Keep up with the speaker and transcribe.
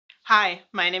Hi,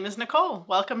 my name is Nicole.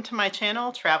 Welcome to my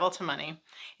channel, Travel to Money.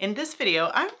 In this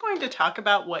video, I'm going to talk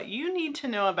about what you need to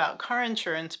know about car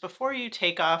insurance before you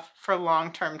take off for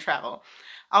long-term travel.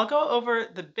 I'll go over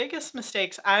the biggest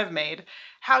mistakes I've made,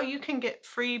 how you can get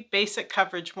free basic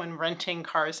coverage when renting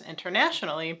cars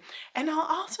internationally, and I'll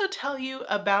also tell you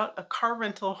about a car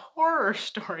rental horror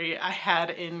story I had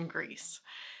in Greece.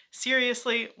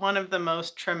 Seriously, one of the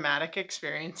most traumatic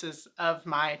experiences of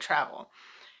my travel.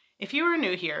 If you are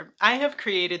new here, I have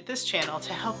created this channel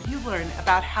to help you learn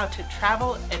about how to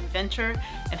travel, adventure,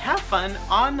 and have fun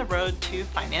on the road to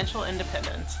financial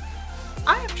independence.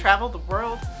 I have traveled the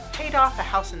world, paid off a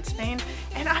house in Spain,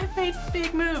 and I've made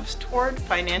big moves toward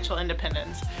financial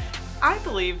independence. I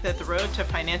believe that the road to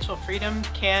financial freedom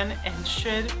can and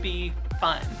should be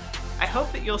fun. I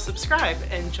hope that you'll subscribe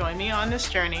and join me on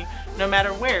this journey, no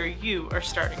matter where you are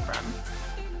starting from.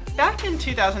 Back in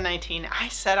 2019, I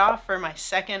set off for my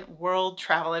second world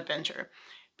travel adventure.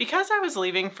 Because I was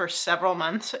leaving for several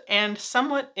months and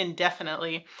somewhat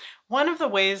indefinitely, one of the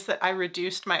ways that I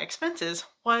reduced my expenses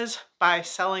was by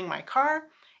selling my car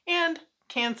and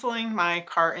canceling my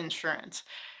car insurance.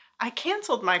 I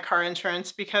canceled my car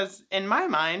insurance because, in my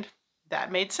mind,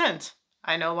 that made sense.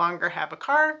 I no longer have a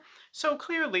car, so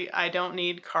clearly I don't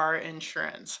need car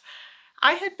insurance.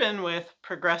 I had been with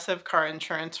Progressive Car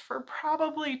Insurance for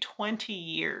probably 20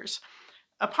 years.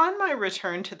 Upon my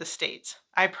return to the States,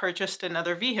 I purchased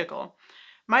another vehicle.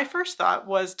 My first thought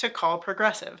was to call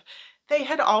Progressive. They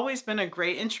had always been a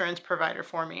great insurance provider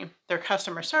for me. Their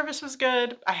customer service was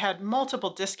good. I had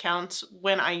multiple discounts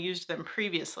when I used them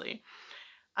previously.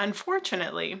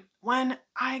 Unfortunately, when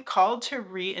I called to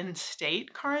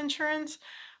reinstate car insurance,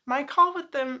 my call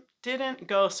with them didn't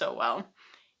go so well.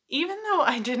 Even though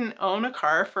I didn't own a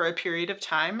car for a period of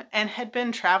time and had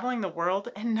been traveling the world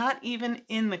and not even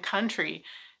in the country,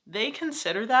 they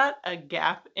consider that a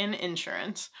gap in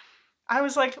insurance. I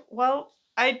was like, well,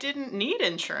 I didn't need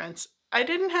insurance. I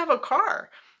didn't have a car.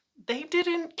 They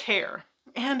didn't care.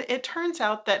 And it turns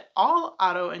out that all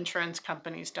auto insurance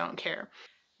companies don't care.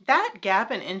 That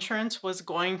gap in insurance was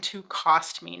going to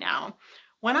cost me now.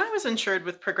 When I was insured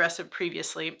with Progressive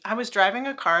previously, I was driving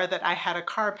a car that I had a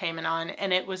car payment on,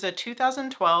 and it was a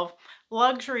 2012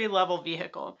 luxury level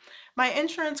vehicle. My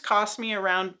insurance cost me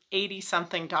around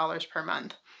 $80-something per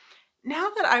month. Now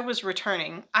that I was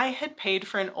returning, I had paid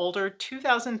for an older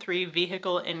 2003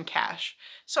 vehicle in cash,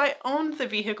 so I owned the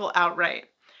vehicle outright.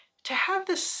 To have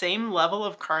the same level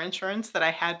of car insurance that I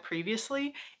had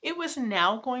previously, it was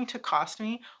now going to cost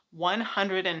me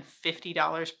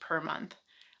 $150 per month.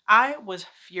 I was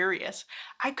furious.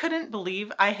 I couldn't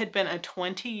believe I had been a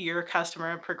 20-year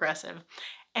customer of Progressive,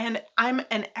 and I'm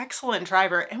an excellent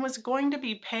driver and was going to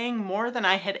be paying more than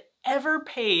I had ever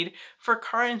paid for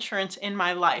car insurance in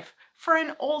my life for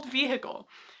an old vehicle.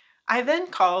 I then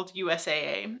called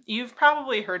USAA. You've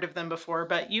probably heard of them before,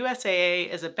 but USAA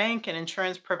is a bank and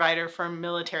insurance provider for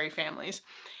military families.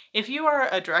 If you are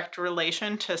a direct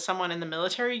relation to someone in the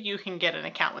military, you can get an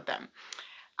account with them.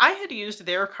 I had used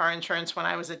their car insurance when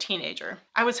I was a teenager.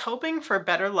 I was hoping for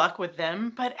better luck with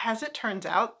them, but as it turns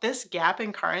out, this gap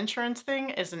in car insurance thing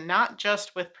is not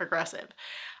just with Progressive.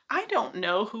 I don't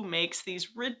know who makes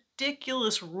these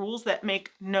ridiculous rules that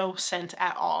make no sense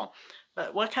at all.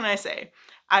 But what can I say?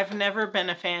 I've never been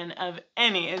a fan of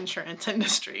any insurance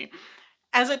industry.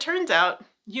 As it turns out,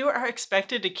 you are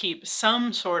expected to keep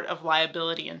some sort of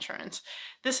liability insurance.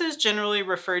 This is generally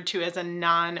referred to as a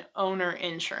non-owner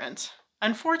insurance.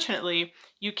 Unfortunately,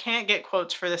 you can't get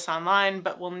quotes for this online,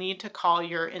 but will need to call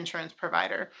your insurance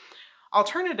provider.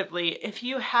 Alternatively, if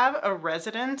you have a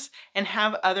residence and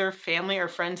have other family or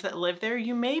friends that live there,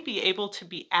 you may be able to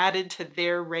be added to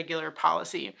their regular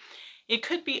policy. It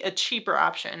could be a cheaper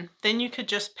option. Then you could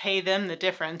just pay them the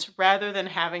difference rather than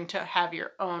having to have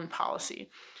your own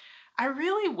policy. I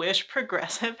really wish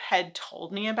Progressive had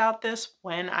told me about this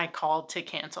when I called to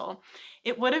cancel.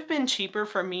 It would have been cheaper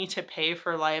for me to pay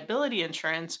for liability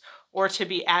insurance or to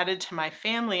be added to my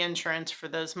family insurance for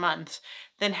those months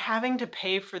than having to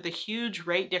pay for the huge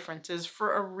rate differences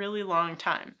for a really long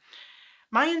time.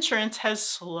 My insurance has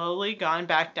slowly gone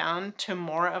back down to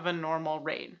more of a normal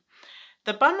rate.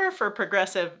 The bummer for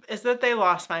Progressive is that they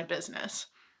lost my business.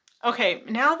 Okay,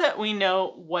 now that we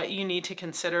know what you need to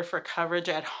consider for coverage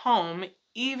at home,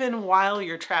 even while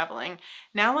you're traveling,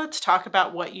 now let's talk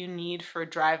about what you need for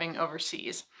driving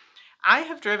overseas. I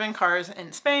have driven cars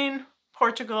in Spain,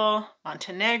 Portugal,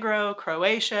 Montenegro,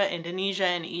 Croatia, Indonesia,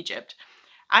 and Egypt.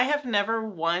 I have never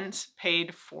once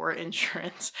paid for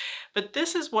insurance, but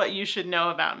this is what you should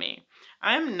know about me.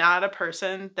 I'm not a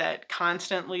person that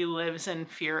constantly lives in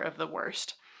fear of the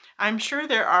worst. I'm sure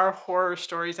there are horror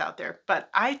stories out there, but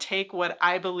I take what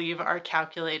I believe are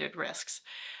calculated risks.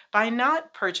 By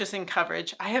not purchasing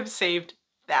coverage, I have saved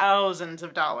thousands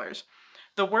of dollars.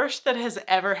 The worst that has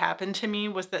ever happened to me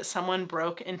was that someone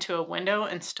broke into a window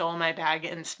and stole my bag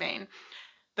in Spain.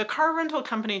 The car rental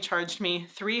company charged me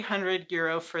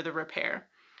 €300 for the repair.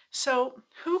 So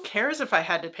who cares if I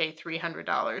had to pay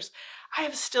 $300? I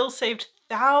have still saved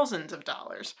thousands of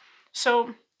dollars.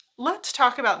 So let's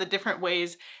talk about the different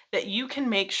ways that you can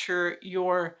make sure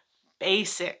your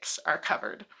basics are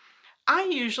covered. I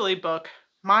usually book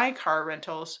my car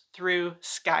rentals through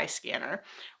Skyscanner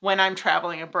when I'm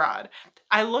traveling abroad.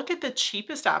 I look at the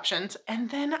cheapest options and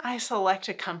then I select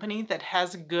a company that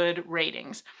has good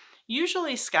ratings.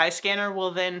 Usually Skyscanner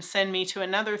will then send me to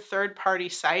another third-party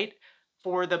site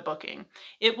for the booking.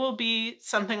 It will be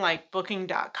something like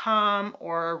booking.com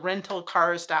or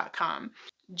rentalcars.com.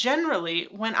 Generally,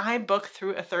 when I book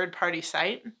through a third-party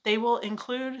site, they will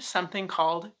include something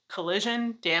called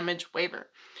collision damage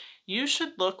waiver. You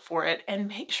should look for it and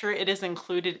make sure it is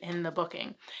included in the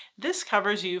booking. This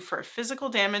covers you for physical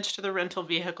damage to the rental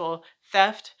vehicle,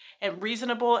 theft, and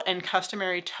reasonable and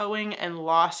customary towing and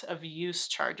loss of use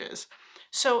charges.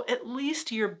 So at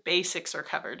least your basics are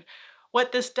covered.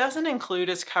 What this doesn't include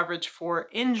is coverage for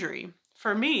injury.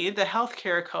 For me, the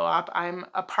healthcare co-op I'm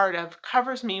a part of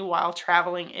covers me while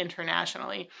traveling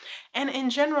internationally. And in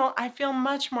general, I feel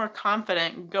much more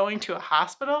confident going to a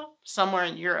hospital somewhere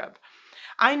in Europe.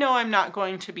 I know I'm not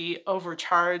going to be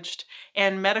overcharged,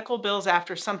 and medical bills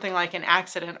after something like an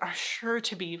accident are sure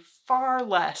to be far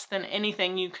less than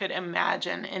anything you could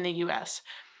imagine in the US.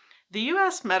 The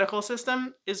US medical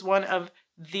system is one of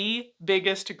the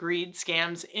biggest greed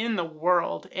scams in the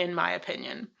world, in my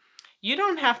opinion. You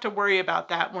don't have to worry about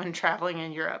that when traveling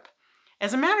in Europe.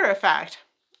 As a matter of fact,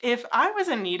 if I was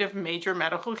in need of major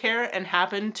medical care and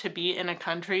happened to be in a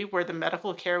country where the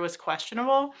medical care was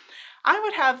questionable, I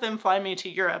would have them fly me to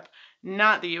Europe,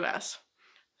 not the US.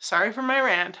 Sorry for my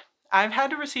rant. I've had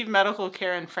to receive medical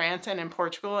care in France and in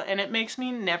Portugal, and it makes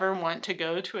me never want to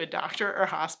go to a doctor or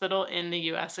hospital in the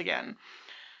US again.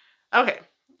 Okay,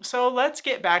 so let's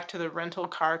get back to the rental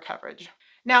car coverage.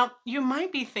 Now, you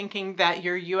might be thinking that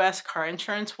your US car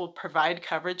insurance will provide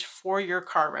coverage for your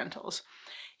car rentals.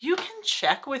 You can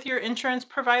check with your insurance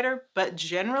provider, but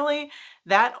generally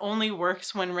that only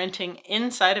works when renting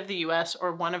inside of the US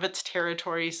or one of its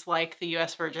territories like the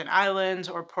US Virgin Islands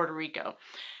or Puerto Rico.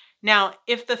 Now,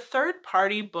 if the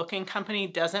third-party booking company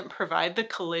doesn't provide the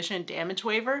collision damage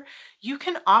waiver, you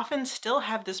can often still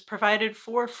have this provided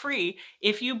for free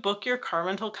if you book your car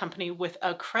rental company with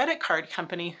a credit card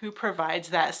company who provides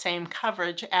that same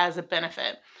coverage as a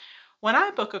benefit. When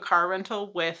I book a car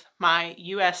rental with my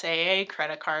USAA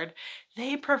credit card,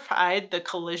 they provide the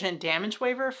collision damage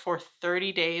waiver for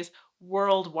 30 days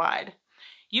worldwide.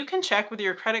 You can check with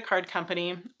your credit card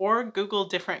company or Google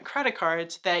different credit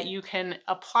cards that you can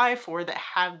apply for that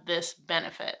have this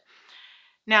benefit.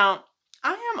 Now,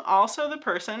 I am also the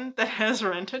person that has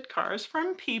rented cars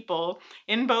from people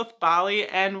in both Bali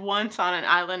and once on an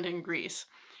island in Greece.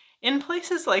 In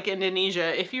places like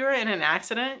Indonesia, if you're in an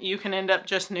accident, you can end up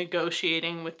just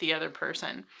negotiating with the other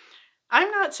person. I'm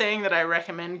not saying that I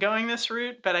recommend going this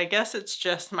route, but I guess it's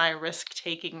just my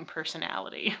risk-taking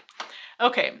personality.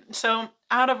 Okay, so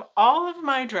out of all of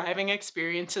my driving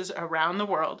experiences around the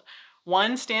world,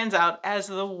 one stands out as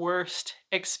the worst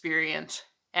experience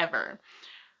ever.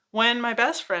 When my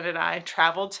best friend and I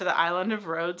traveled to the island of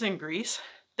Rhodes in Greece,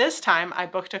 this time I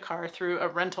booked a car through a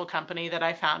rental company that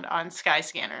I found on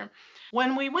Skyscanner.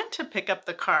 When we went to pick up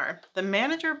the car, the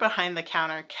manager behind the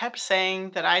counter kept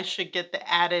saying that I should get the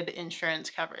added insurance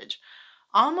coverage,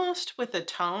 almost with a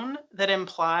tone that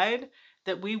implied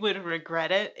that we would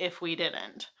regret it if we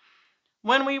didn't.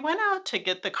 When we went out to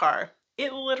get the car,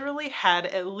 it literally had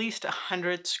at least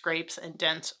 100 scrapes and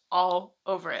dents all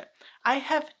over it. I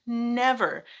have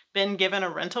never been given a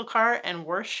rental car in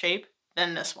worse shape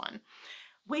than this one.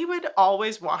 We would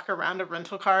always walk around a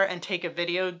rental car and take a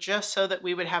video just so that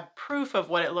we would have proof of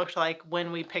what it looked like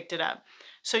when we picked it up.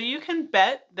 So you can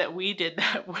bet that we did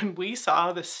that when we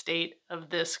saw the state of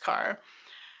this car.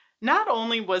 Not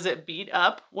only was it beat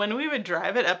up, when we would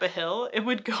drive it up a hill, it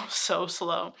would go so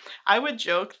slow. I would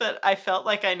joke that I felt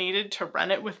like I needed to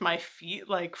run it with my feet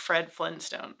like Fred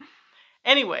Flintstone.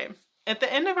 Anyway, at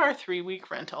the end of our 3-week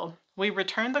rental, we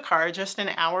returned the car just an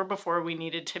hour before we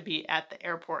needed to be at the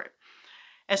airport.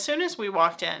 As soon as we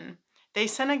walked in, they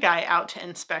sent a guy out to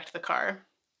inspect the car.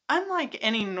 Unlike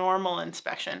any normal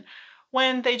inspection,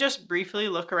 when they just briefly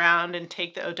look around and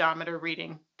take the odometer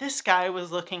reading, this guy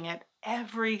was looking at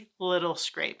every little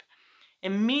scrape.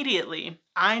 Immediately,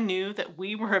 I knew that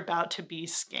we were about to be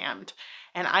scammed,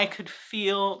 and I could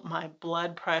feel my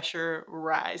blood pressure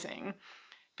rising.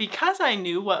 Because I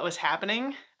knew what was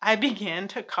happening, I began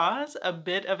to cause a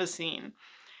bit of a scene.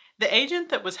 The agent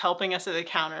that was helping us at the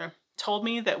counter told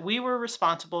me that we were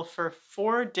responsible for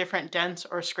 4 different dents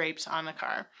or scrapes on the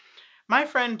car. My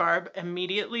friend Barb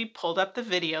immediately pulled up the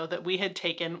video that we had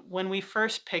taken when we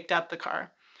first picked up the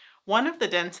car. One of the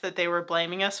dents that they were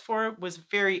blaming us for was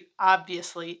very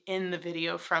obviously in the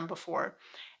video from before,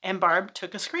 and Barb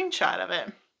took a screenshot of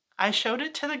it. I showed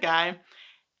it to the guy,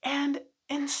 and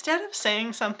instead of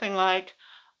saying something like,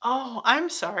 "Oh, I'm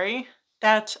sorry,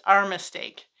 that's our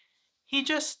mistake," he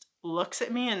just looks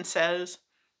at me and says,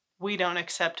 "We don't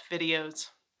accept videos."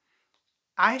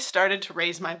 I started to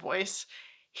raise my voice.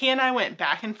 He and I went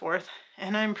back and forth,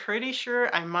 and I'm pretty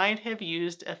sure I might have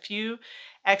used a few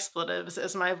expletives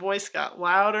as my voice got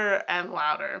louder and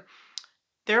louder.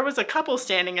 There was a couple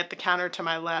standing at the counter to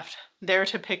my left, there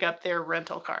to pick up their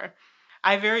rental car.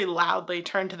 I very loudly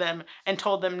turned to them and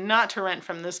told them not to rent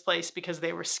from this place because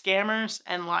they were scammers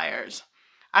and liars.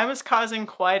 I was causing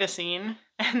quite a scene,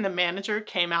 and the manager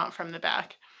came out from the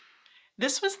back.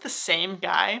 This was the same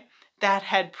guy that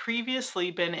had previously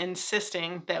been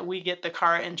insisting that we get the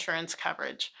car insurance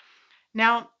coverage.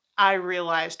 Now, I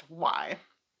realized why.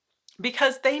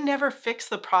 Because they never fix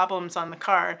the problems on the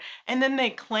car, and then they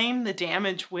claim the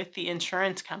damage with the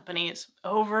insurance companies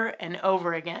over and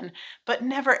over again, but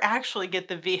never actually get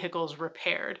the vehicles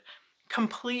repaired.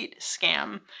 Complete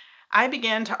scam. I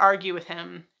began to argue with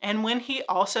him, and when he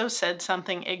also said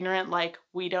something ignorant like,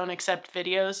 "We don't accept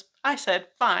videos," I said,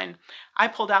 "Fine." I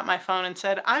pulled out my phone and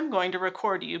said, "I'm going to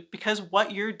record you because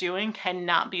what you're doing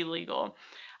cannot be legal."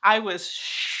 I was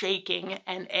shaking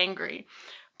and angry.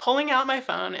 Pulling out my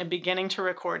phone and beginning to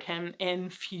record him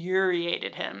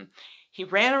infuriated him. He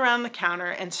ran around the counter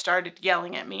and started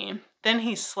yelling at me. Then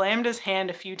he slammed his hand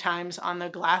a few times on the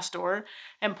glass door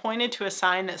and pointed to a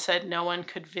sign that said no one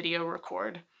could video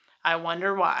record. I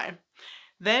wonder why.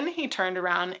 Then he turned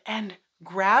around and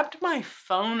grabbed my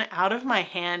phone out of my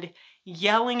hand,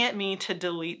 yelling at me to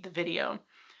delete the video.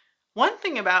 One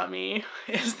thing about me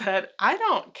is that I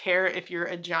don't care if you're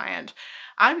a giant.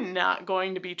 I'm not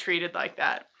going to be treated like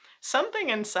that. Something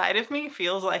inside of me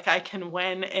feels like I can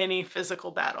win any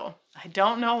physical battle. I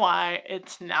don't know why.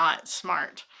 It's not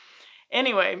smart.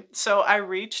 Anyway, so I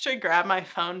reached to grab my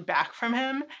phone back from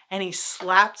him, and he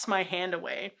slaps my hand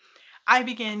away. I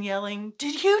began yelling,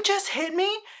 "Did you just hit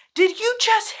me? Did you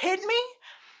just hit me?"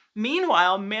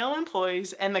 Meanwhile, male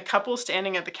employees and the couple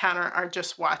standing at the counter are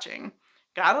just watching.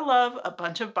 Gotta love a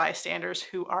bunch of bystanders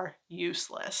who are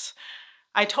useless.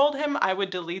 I told him I would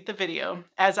delete the video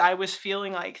as I was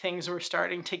feeling like things were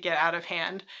starting to get out of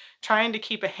hand, trying to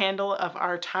keep a handle of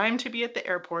our time to be at the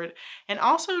airport and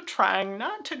also trying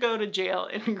not to go to jail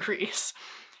in Greece.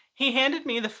 He handed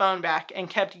me the phone back and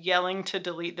kept yelling to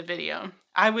delete the video.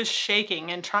 I was shaking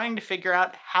and trying to figure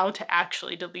out how to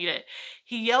actually delete it.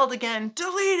 He yelled again,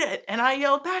 "Delete it!" And I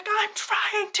yelled back, "I'm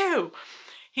trying to!"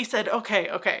 He said,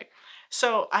 okay.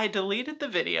 So I deleted the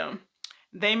video.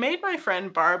 They made my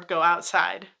friend Barb go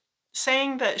outside,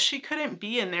 saying that she couldn't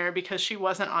be in there because she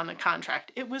wasn't on the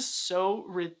contract. It was so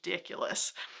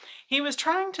ridiculous. He was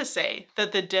trying to say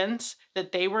that the dents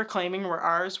that they were claiming were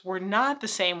ours were not the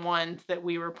same ones that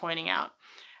we were pointing out.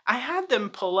 I had them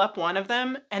pull up one of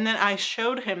them, and then I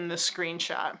showed him the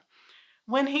screenshot.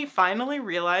 When he finally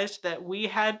realized that we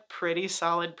had pretty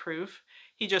solid proof,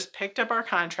 he just picked up our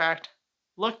contract,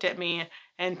 looked at me,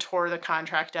 and tore the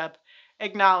contract up,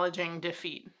 acknowledging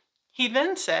defeat. He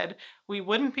then said we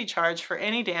wouldn't be charged for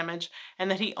any damage and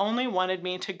that he only wanted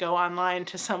me to go online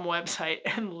to some website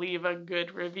and leave a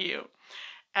good review.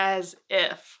 As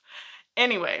if.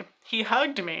 Anyway, he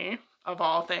hugged me, of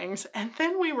all things, and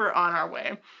then we were on our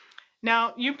way.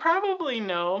 Now, you probably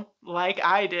know, like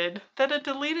I did, that a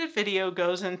deleted video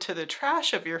goes into the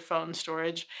trash of your phone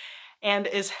storage and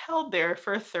is held there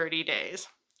for 30 days.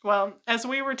 Well, as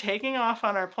we were taking off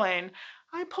on our plane,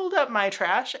 I pulled up my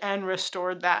trash and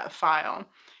restored that file.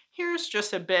 Here's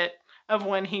just a bit of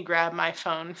when he grabbed my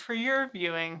phone for your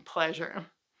viewing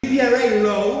pleasure. Delete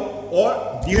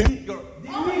or delete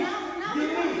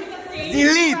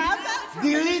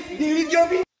your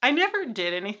video. I never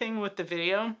did anything with the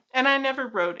video, and I never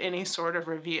wrote any sort of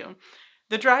review.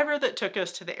 The driver that took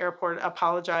us to the airport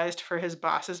apologized for his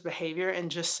boss's behavior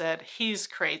and just said, "He's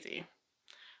crazy."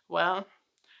 Well,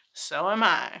 so am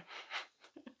I.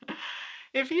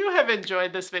 If you have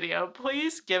enjoyed this video,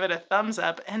 please give it a thumbs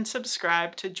up and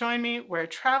subscribe to join me where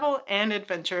travel and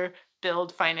adventure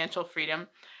build financial freedom.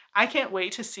 I can't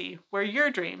wait to see where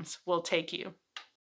your dreams will take you.